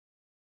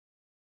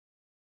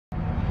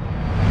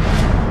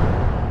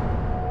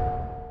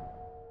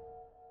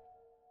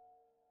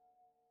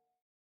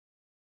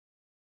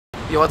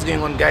Yo, what's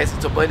going on, guys?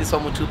 It's your boy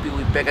Mutupi.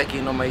 We're back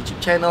again on my YouTube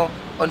channel.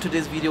 On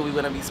today's video, we're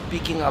going to be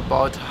speaking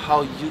about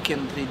how you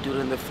can trade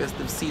during the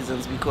festive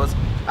seasons, because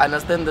I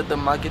understand that the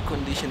market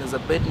condition is a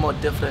bit more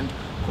different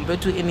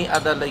compared to any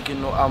other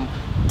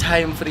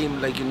time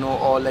frame,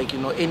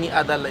 or any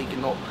other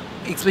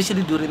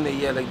especially during the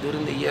year.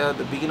 During the year,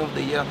 the beginning of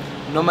the year,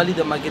 normally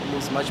the market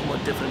moves much more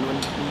different when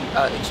we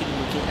are actually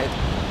looking at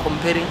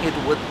comparing it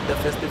with the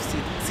festive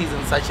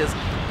season, such as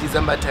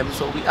December time.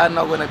 So we are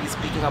now going to be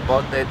speaking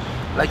about that.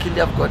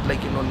 Luckily, I've got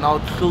now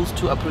close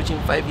to approaching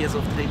 5 years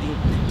of trading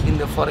in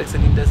the forex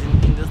and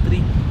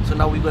industry. So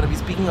now we're going to be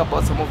speaking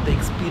about some of the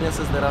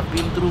experiences that I've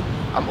been through.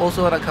 I'm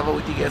also going to cover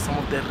with you guys some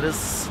of the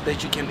risks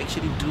that you can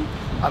actually do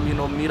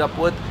meet up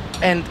with,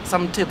 and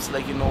some tips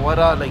what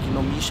are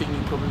me showing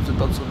you problems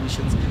without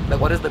solutions.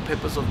 What is the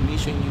purpose of me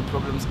showing you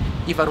problems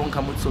if I don't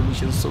come with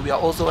solutions? So we are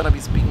also going to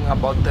be speaking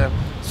about the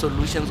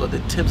solutions or the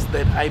tips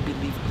that I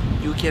believe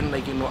you can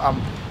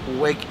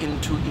work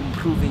into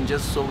improving,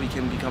 just so we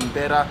can become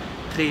better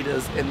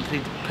traders and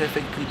trade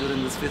perfectly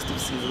during this festive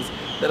seasons.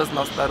 Let us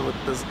now start with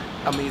this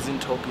amazing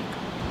topic.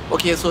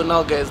 Okay, so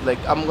now guys,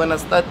 I'm gonna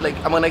start,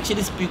 I'm gonna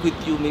actually speak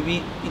with you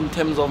maybe in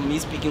terms of me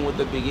speaking with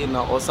the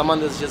beginner or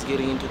someone that's just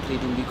getting into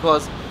trading,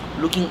 because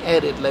looking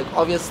at it,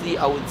 obviously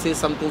I would say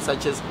something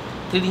such as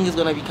trading is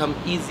gonna become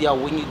easier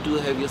when you do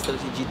have your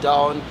strategy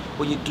down,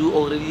 when you do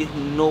already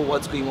know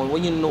what's going on,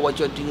 when you know what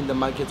you're doing in the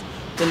markets.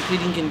 Then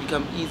trading can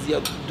become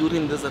easier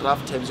during these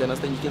rough times. You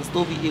understand? You can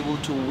still be able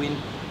to win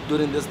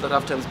during these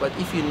rough times. But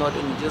if you're not,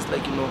 and you're just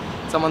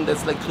someone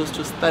that's close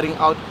to starting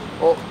out,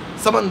 or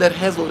someone that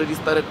has already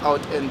started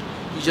out and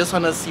you just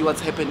want to see what's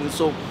happening.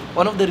 So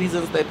one of the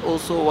reasons that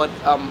also what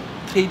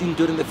trading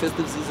during the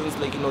festive seasons,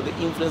 the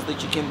influence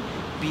that you can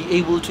be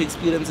able to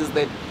experience is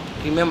that,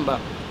 remember,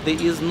 there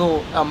is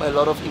no a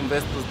lot of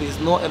investors, there's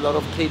no a lot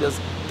of traders.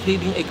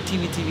 Trading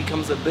activity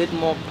becomes a bit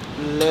more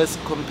less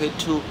compared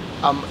to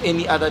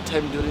any other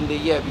time during the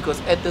year, because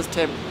at this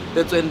time,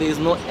 that's when there is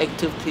no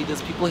active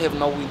traders. People have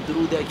now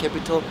withdrew their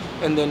capital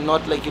and they're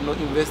not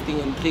investing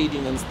and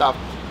trading and stuff.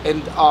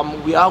 And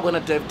we are going to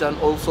dive down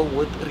also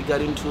with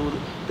regarding to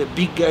the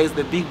big guys,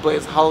 the big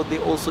boys, how they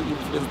also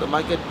influence the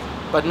market.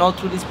 But now,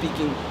 truly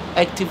speaking,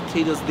 active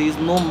traders, there is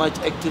no much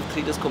active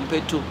traders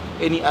compared to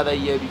any other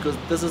year, because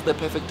this is the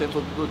perfect time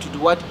for people to do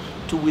what?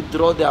 To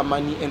withdraw their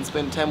money and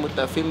spend time with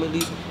their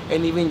families,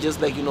 and even just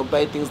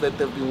buy things that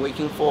they've been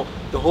working for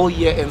the whole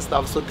year and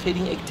stuff. So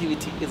trading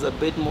activity is a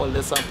bit more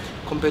lesser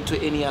compared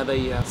to any other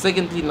year.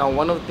 Secondly, now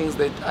one of the things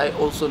that I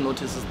also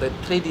notice is that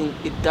trading,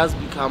 it does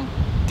become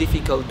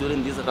difficult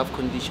during these rough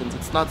conditions.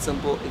 It's not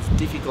simple, it's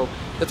difficult.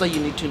 That's why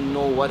you need to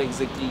know what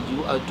exactly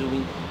you are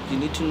doing. You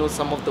need to know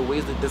some of the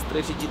ways, that the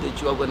strategy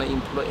that you are going to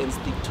employ and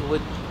stick to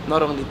it.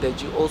 Not only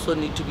that, you also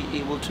need to be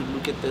able to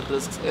look at the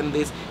risks, and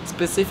there's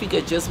specific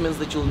adjustments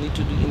that you'll need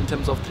to do in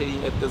terms of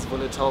trading at this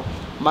volatile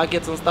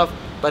markets and stuff.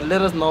 But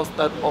let us now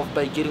start off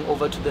by getting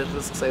over to the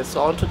risk side.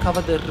 So I want to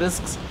cover the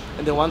risks,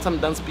 and then once I'm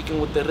done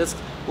speaking with the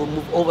risks, we'll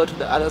move over to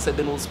the other side.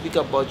 Then we'll speak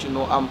about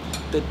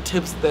the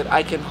tips that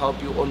I can help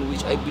you on,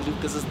 which I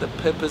believe this is the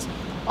purpose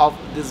of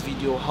this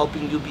video,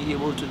 helping you be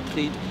able to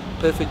trade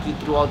perfectly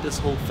throughout this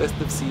whole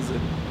festive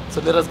season. So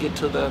let us get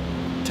to the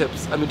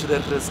tips, to the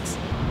risks.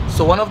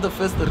 So one of the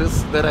first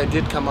risks that I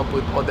did come up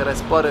with, or that I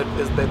spotted,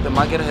 is that the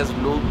market has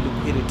low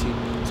liquidity.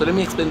 So let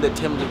me explain the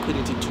term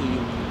liquidity to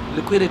you.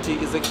 Liquidity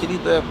is actually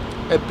the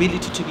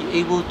ability to be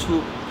able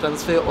to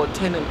transfer or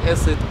turn an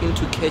asset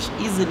into cash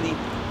easily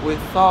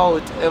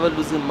without ever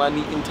losing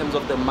money in terms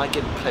of the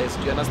market price.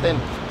 Do you understand?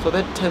 So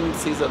that term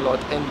says a lot.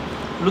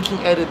 And looking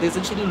at it, there's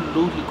actually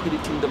low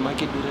liquidity in the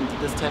market during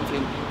this time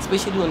frame,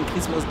 especially on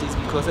Christmas days,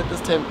 because at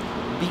this time,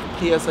 big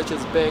players such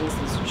as banks,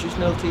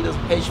 institutional traders,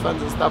 hedge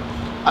funds and stuff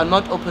are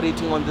not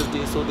operating on this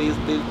day. So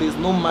there's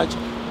no much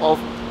of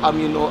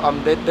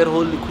that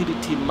whole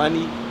liquidity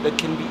money that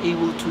can be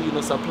able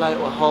to supply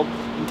or help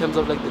in terms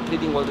of the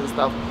trading world and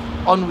stuff.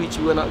 On which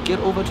we're gonna get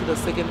over to the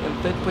second and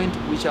third point,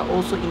 which are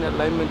also in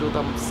alignment with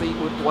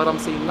what I'm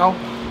saying now.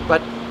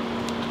 But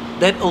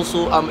that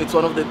also it's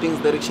one of the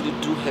things that actually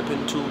do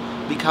happen to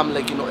become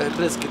a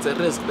risk. It's a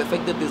risk. The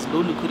fact that there's low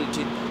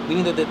liquidity,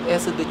 meaning that the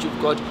asset that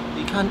you've got,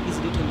 you can't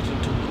easily turn it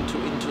into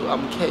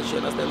cash, you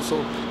understand?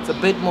 So it's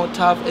a bit more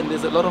tough, and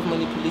there's a lot of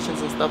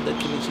manipulations and stuff that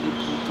can actually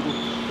pull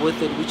through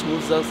with it, which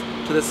moves us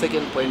to the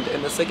second point.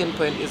 And the second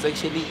point is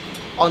actually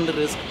on the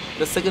risk.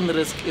 The second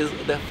risk is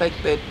the fact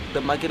that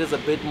the market is a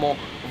bit more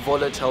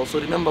volatile. So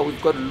remember,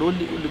 we've got low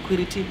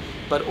liquidity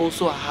but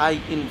also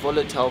high in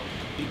volatile,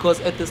 because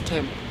at this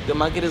time the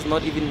market is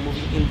not even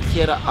moving in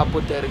clearer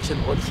upward direction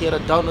or clearer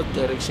downward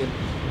direction.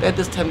 At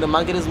this time the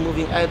market is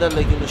moving either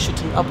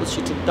shooting upwards,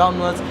 shooting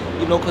downwards,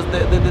 because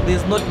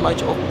there's not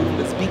much of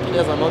movements. Big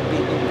players are not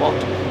being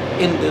involved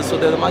in this, so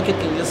that the market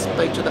can just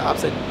spike to the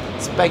upside,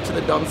 spike to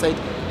the downside,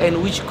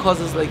 and which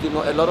causes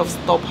a lot of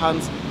stop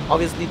hunts.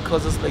 Obviously it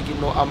causes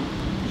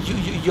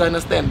you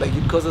understand,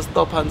 it causes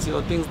stop hunts,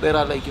 things that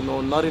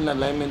are not in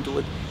alignment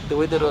with the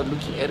way that we're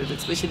looking at it,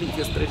 especially if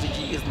your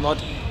strategy is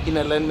not in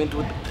alignment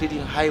with trading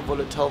high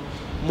volatile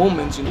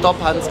moments in top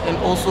hands and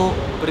also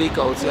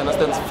breakouts. You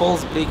understand?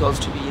 False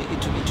breakouts to be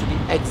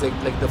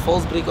exact. Like the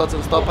false breakouts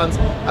and stop hands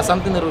are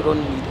something that we don't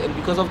need, and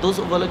because of those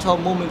volatile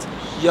moments,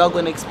 you are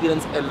going to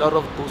experience a lot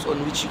of those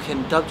on which you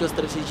can doubt your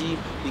strategy.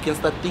 You can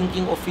start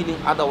thinking or feeling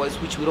otherwise,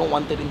 which we don't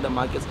want that in the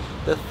markets.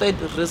 The third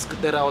risk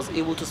that I was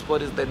able to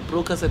spot is that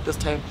brokers at this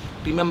time,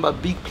 remember,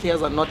 big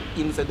players are not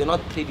inside, they're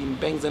not trading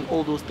banks and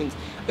all those things.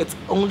 It's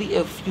only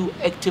a few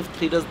active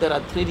traders that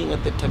are trading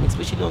at that time,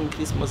 especially on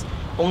Christmas.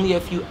 Only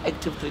a few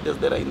active traders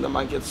that are in the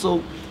market.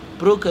 So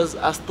brokers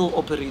are still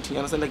operating. You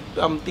understand?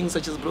 Like things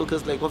such as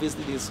brokers, like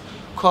obviously there's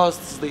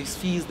costs, there's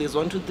fees, there's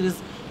 1, 2, 3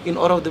 in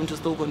order of them to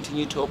still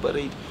continue to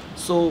operate.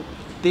 So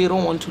they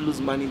don't want to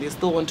lose money. They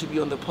still want to be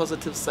on the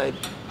positive side.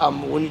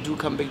 When you do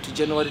come back to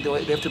January,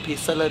 they have to pay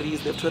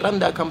salaries, they have to run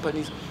their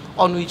companies,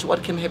 on which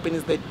what can happen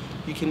is that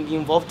you can be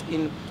involved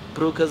in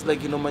brokers,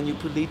 like, you know,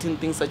 manipulating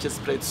things such as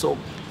spread. So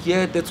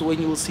here, that's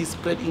when you will see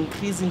spread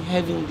increasing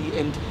heavily,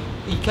 and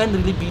you can't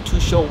really be too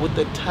sure with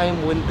the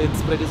time when that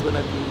spread is going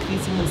to be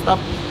increasing and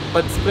stuff.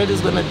 But spread is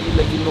going to be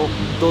like, you know,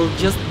 they'll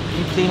just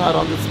be playing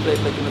around the spread,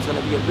 like, you know, it's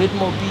going to be a bit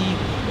more big,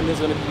 and there's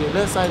going to be a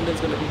less side, and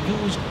it's going to be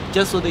huge,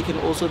 just so they can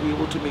also be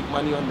able to make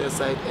money on their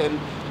side. And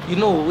you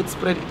know, with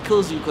spread, it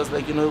kills you, because,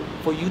 like, you know,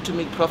 for you to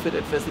make profit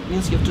at first, it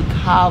means you have to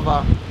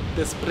cover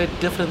the spread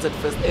difference at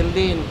first, and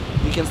then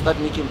you can start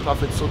making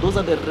profits. So those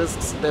are the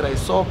risks that I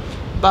saw.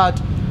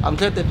 But I'm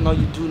glad that now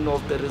you do know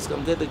of the risk.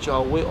 I'm glad that you are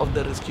aware of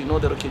the risk. You know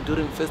that, okay,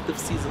 during festive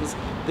seasons,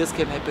 this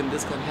can happen,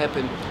 this can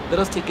happen. Let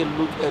us take a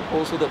look at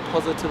also the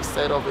positive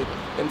side of it,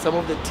 and some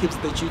of the tips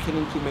that you can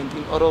implement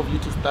in order of you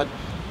to start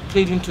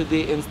trading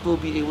today and still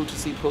be able to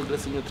see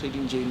progress in your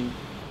trading journey.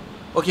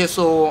 Okay,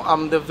 so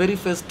the very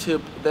first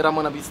tip that I'm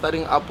going to be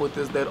starting up with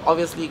is that,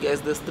 obviously,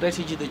 guys, the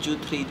strategy that you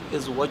trade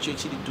is what you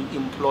actually do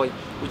employ,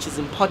 which is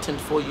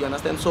important for you,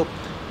 understand? So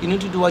you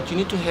need to do what? You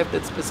need to have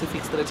that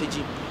specific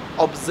strategy,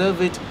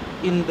 observe it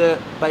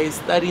by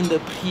studying the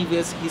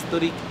previous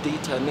historic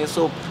data.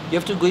 So you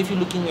have to go, if you're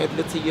looking at,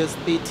 let's say, years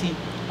 30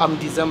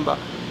 December,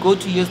 go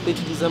to years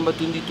 30 December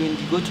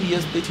 2020, go to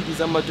years 30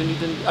 December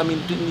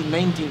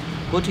 2019,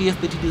 go to years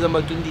 30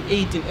 December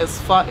 2018,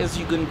 as far as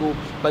you can go,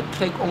 but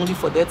track only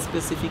for that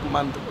specific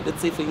month.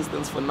 Let's say, for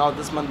instance, for now,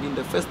 this month being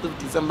the 1st of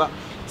December,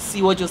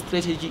 see what your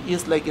strategy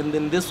is like, and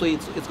then this way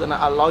it's going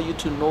to allow you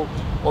to know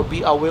or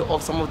be aware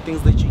of some of the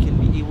things that you can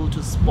be able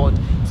to spot.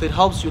 So it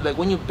helps you, like,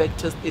 when you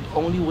backtest it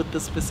only with the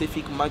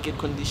specific market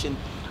condition,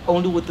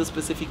 only with the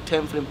specific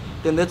time frame,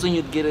 then that's when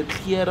you get a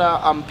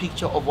clearer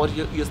picture of what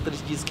your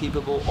strategy is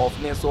capable of.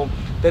 So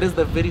that is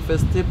the very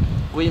first tip,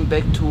 going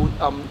back to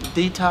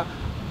data,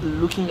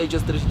 looking at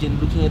your strategy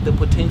and looking at the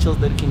potentials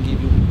that it can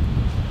give you.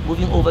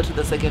 Moving over to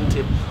the second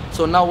tip.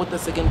 So now with the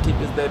second tip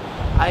is that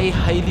I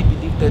highly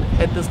believe that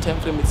at this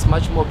time frame, it's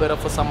much more better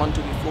for someone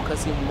to be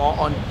focusing more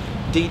on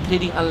day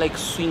trading, unlike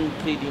swing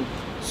trading.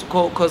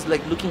 Because,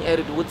 like, looking at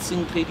it with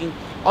swing trading,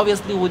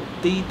 obviously with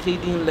day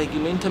trading, like,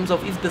 you know, in terms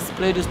of if the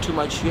spread is too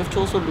much, you have to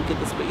also look at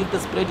the spread. If the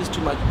spread is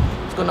too much,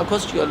 it's going to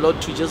cost you a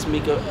lot to just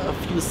make a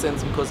few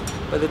cents, because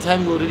by the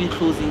time you're already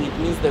closing, it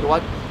means that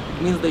what?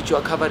 It means that you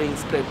are covering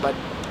spread. But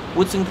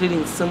with swing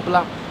trading, it's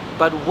simpler.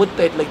 But with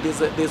that, like,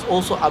 there's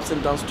also ups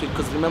and downs to it,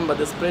 because remember,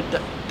 the spread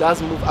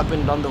does move up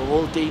and down the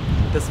whole day.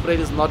 The spread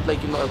is not,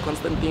 like, you know, a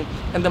constant thing,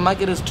 and the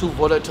market is too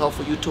volatile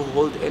for you to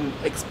hold and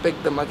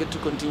expect the market to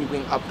continue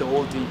going up the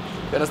whole day.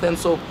 You understand?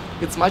 So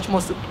it's much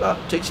more simpler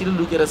to actually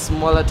look at a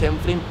smaller time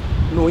frame,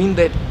 knowing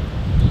that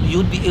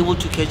you'd be able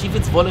to catch, if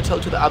it's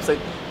volatile to the upside,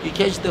 you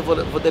catch that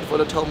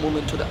volatile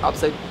movement to the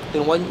upside.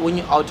 Then when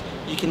you're out,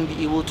 you can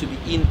be able to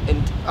be in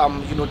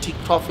and you know, take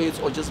profits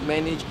or just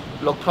manage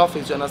lock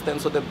profits. You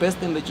understand? So the best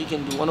thing that you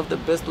can do, one of the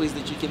best ways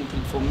that you can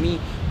trade for me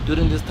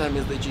during this time,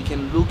 is that you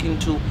can look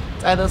into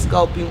either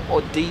scalping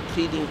or day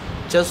trading,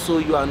 just so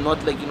you are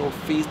not, like, you know,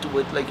 faced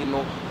with, like, you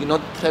know, you're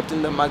not trapped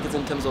in the markets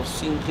in terms of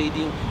swing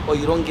trading, or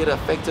you don't get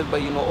affected by,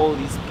 you know, all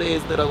these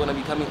players that are going to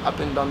be coming up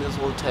and down this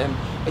whole time,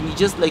 and you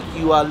just, like,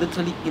 you are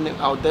literally in and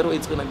out. That way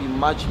it's going to be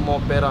much more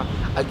better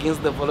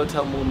against the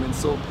volatile movement.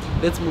 So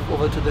let's move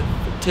over to the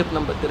tip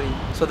number 3.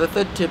 So the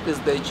third tip is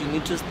that you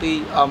need to stay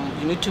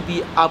you need to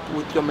be up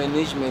with your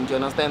management. You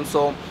understand?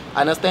 So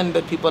I understand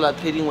that people are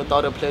trading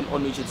without a plan,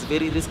 on which it's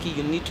very risky.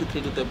 You need to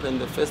trade with a plan,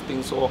 the first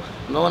thing. So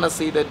I'm not going to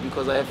say that,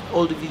 because I have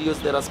all the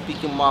videos that are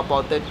speaking more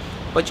about that.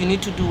 But you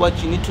need to do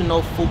what? You need to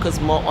now focus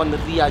more on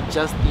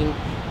readjusting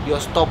your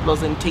stop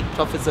loss and take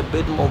profits a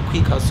bit more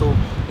quicker. So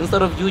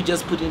instead of you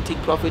just putting take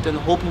profit and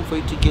hoping for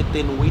it to get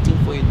there and waiting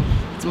for it,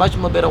 it's much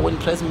more better when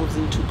price moves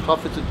into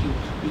profits with you.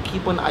 You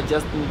keep on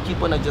adjusting, you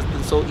keep on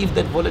adjusting. So if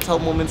that volatile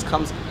moments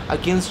comes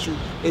against you,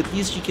 at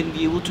least you can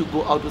be able to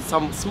go out with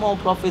some small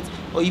profits,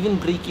 or even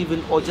break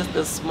even, or just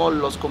a small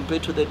loss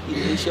compared to that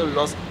initial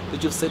loss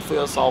that you've set for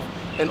yourself.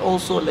 And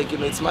also, like, you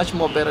know, it's much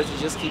more better to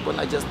just keep on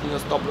adjusting your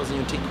stop loss and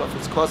your take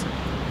profits, because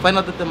find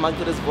out that the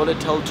market is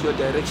volatile to your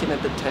direction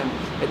at the time,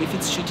 and if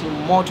it's shooting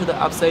more to the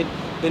upside,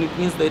 then it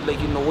means that, like,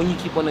 you know, when you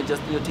keep on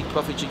adjusting your take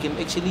profit, you can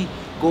actually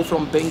go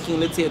from banking,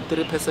 let's say, at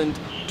 30%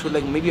 to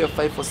like maybe a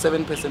 5 or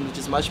 7%, which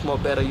is much more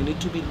better. You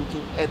need to be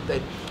looking at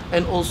that.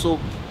 And also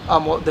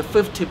the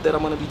fifth tip that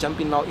I'm going to be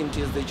jumping now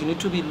into is that you need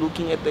to be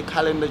looking at the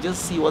calendar.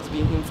 Just see what's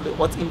being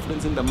what's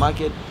influencing the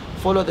market.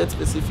 Follow that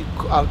specific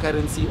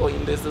currency or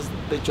indices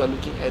that you're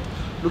looking at.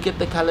 Look at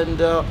the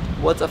calendar,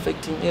 what's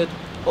affecting it.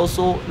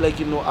 Also, like,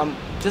 you know,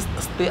 just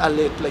stay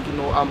alert, like, you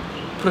know,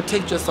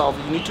 protect yourself.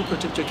 You need to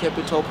protect your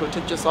capital,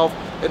 protect yourself,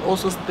 and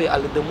also stay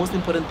alert. The most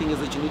important thing is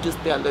that you need to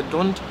stay alert.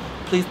 Don't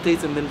play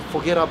states and then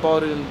forget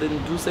about it and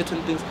then do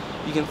certain things.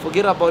 You can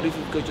forget about it if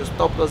you've got your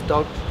stop loss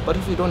down, but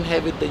if you don't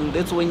have it, then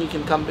that's when you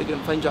can come back and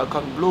find your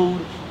account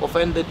blown, or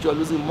find that you're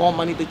losing more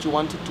money that you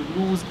wanted to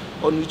lose,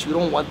 on which you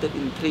don't want that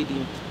in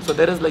trading. So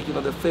that is, like, you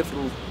know, the fifth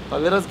rule. Now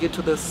let us get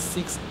to the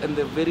sixth and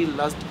the very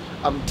last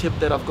tip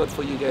that I've got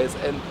for you guys.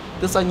 And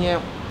this one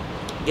here,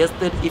 guess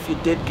that if you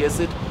did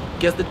guessed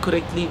it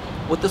correctly,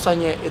 with this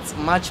one here, it's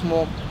much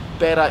more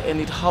better, and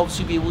it helps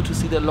you be able to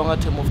see the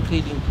longer term of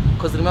trading.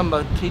 Because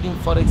remember, trading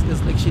forex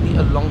is actually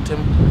a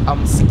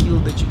long-term skill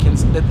that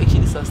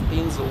actually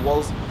sustains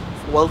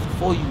wealth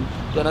for you.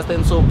 You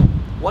understand? So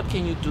what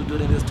can you do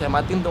during this time?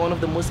 I think one of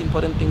the most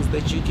important things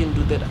that you can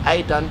do, that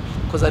I done,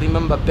 because I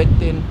remember back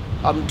then,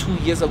 2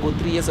 years ago,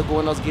 3 years ago,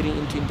 when I was getting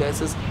into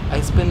indices,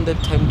 I spent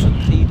that time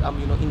to trade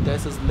you know,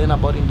 indices, learn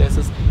about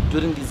indices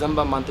during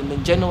December month, and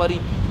then January,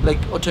 like,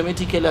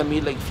 automatically I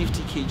made like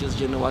 50k just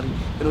January,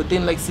 and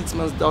within like 6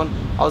 months down,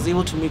 I was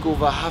able to make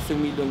over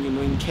 $500,000, you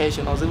know, in cash,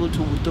 and I was able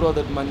to withdraw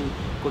that money,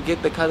 go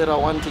get the car that I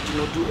wanted, you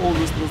know, do all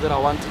those things that I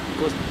wanted,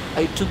 because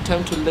I took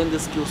time to learn the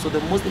skills. So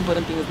the most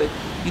important thing is that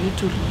you need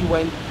to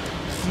rewind,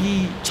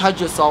 recharge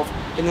yourself,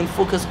 and then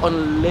focus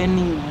on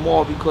learning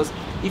more. Because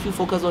if you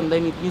focus on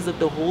learning, it means that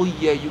the whole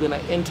year you're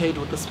gonna enter it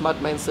with a smart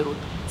mindset,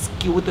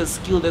 with a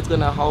skill that's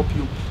gonna help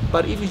you.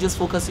 But if you're just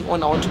focusing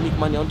on, I want to make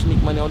money, I want to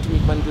make money, I want to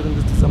make money during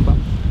this December,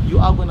 you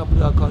are gonna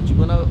blow your account, you're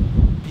gonna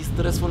be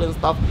stressful and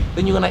stuff.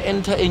 Then you're gonna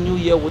enter a new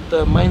year with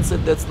a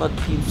mindset that's not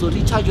clean. So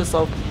recharge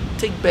yourself,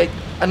 take back,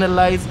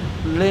 analyze,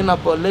 learn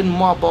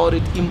more about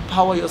it,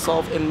 empower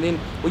yourself, and then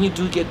when you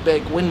do get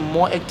back, when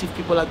more active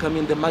people are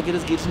coming, the market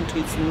is getting to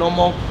its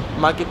normal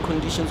market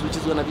conditions, which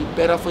is going to be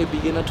better for a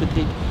beginner to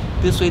trade.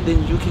 This way,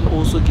 then you can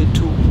also get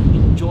to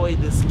enjoy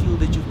the skill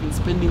that you've been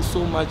spending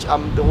so much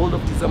the whole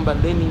of December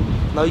learning.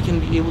 Now you can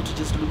be able to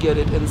just look at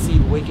it and see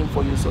it working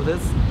for you. So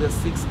that's the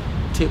sixth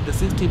tip. The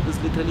sixth tip is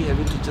literally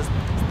having to just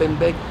stand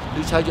back,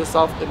 recharge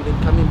yourself, and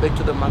then coming back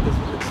to the markets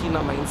with a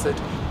cleaner mindset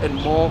and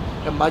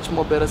a much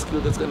more better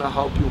skill that's going to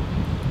help you.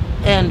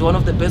 And one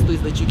of the best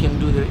ways that you can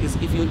do that is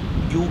if you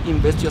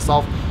invest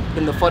yourself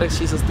in the Forex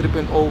Chasers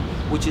 3.0,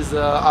 which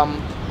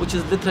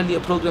is literally a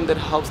program that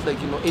helps, like,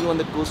 you know, anyone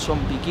that goes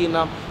from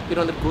beginner,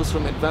 anyone that goes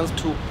from advanced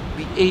to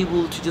be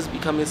able to just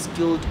become a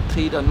skilled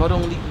trader, not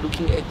only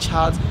looking at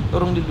charts,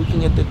 not only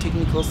looking at the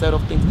technical side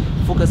of things,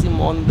 focusing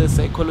more on the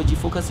psychology,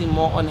 focusing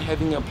more on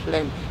having a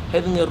plan,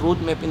 having a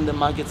roadmap in the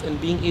markets, and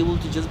being able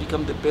to just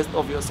become the best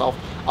of yourself.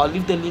 I'll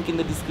leave the link in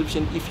the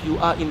description if you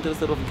are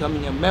interested of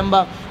becoming a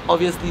member.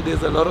 Obviously,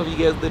 there's a lot of you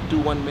guys that do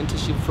want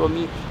mentorship from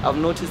me. I've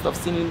noticed, I've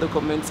seen it in the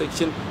comment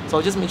section, so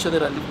I'll just make sure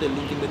that I leave the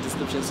link in the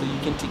description so you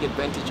can take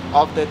advantage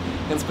of that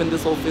and spend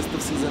this whole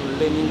festive season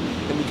learning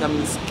and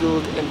becoming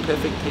skilled and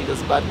perfect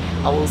traders. But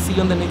I will see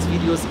you on the next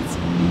videos.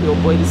 It's your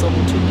boy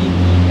Tupi,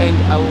 and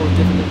I will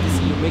definitely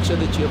see you. Make sure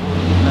that you have a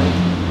good night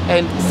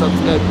and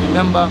subscribe.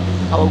 Remember,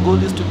 our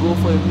goal is to go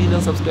for 1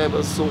 million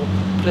subscribers, so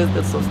press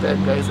that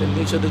subscribe, guys, and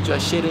make sure that you are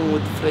sharing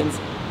with friends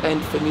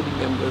and family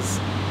members.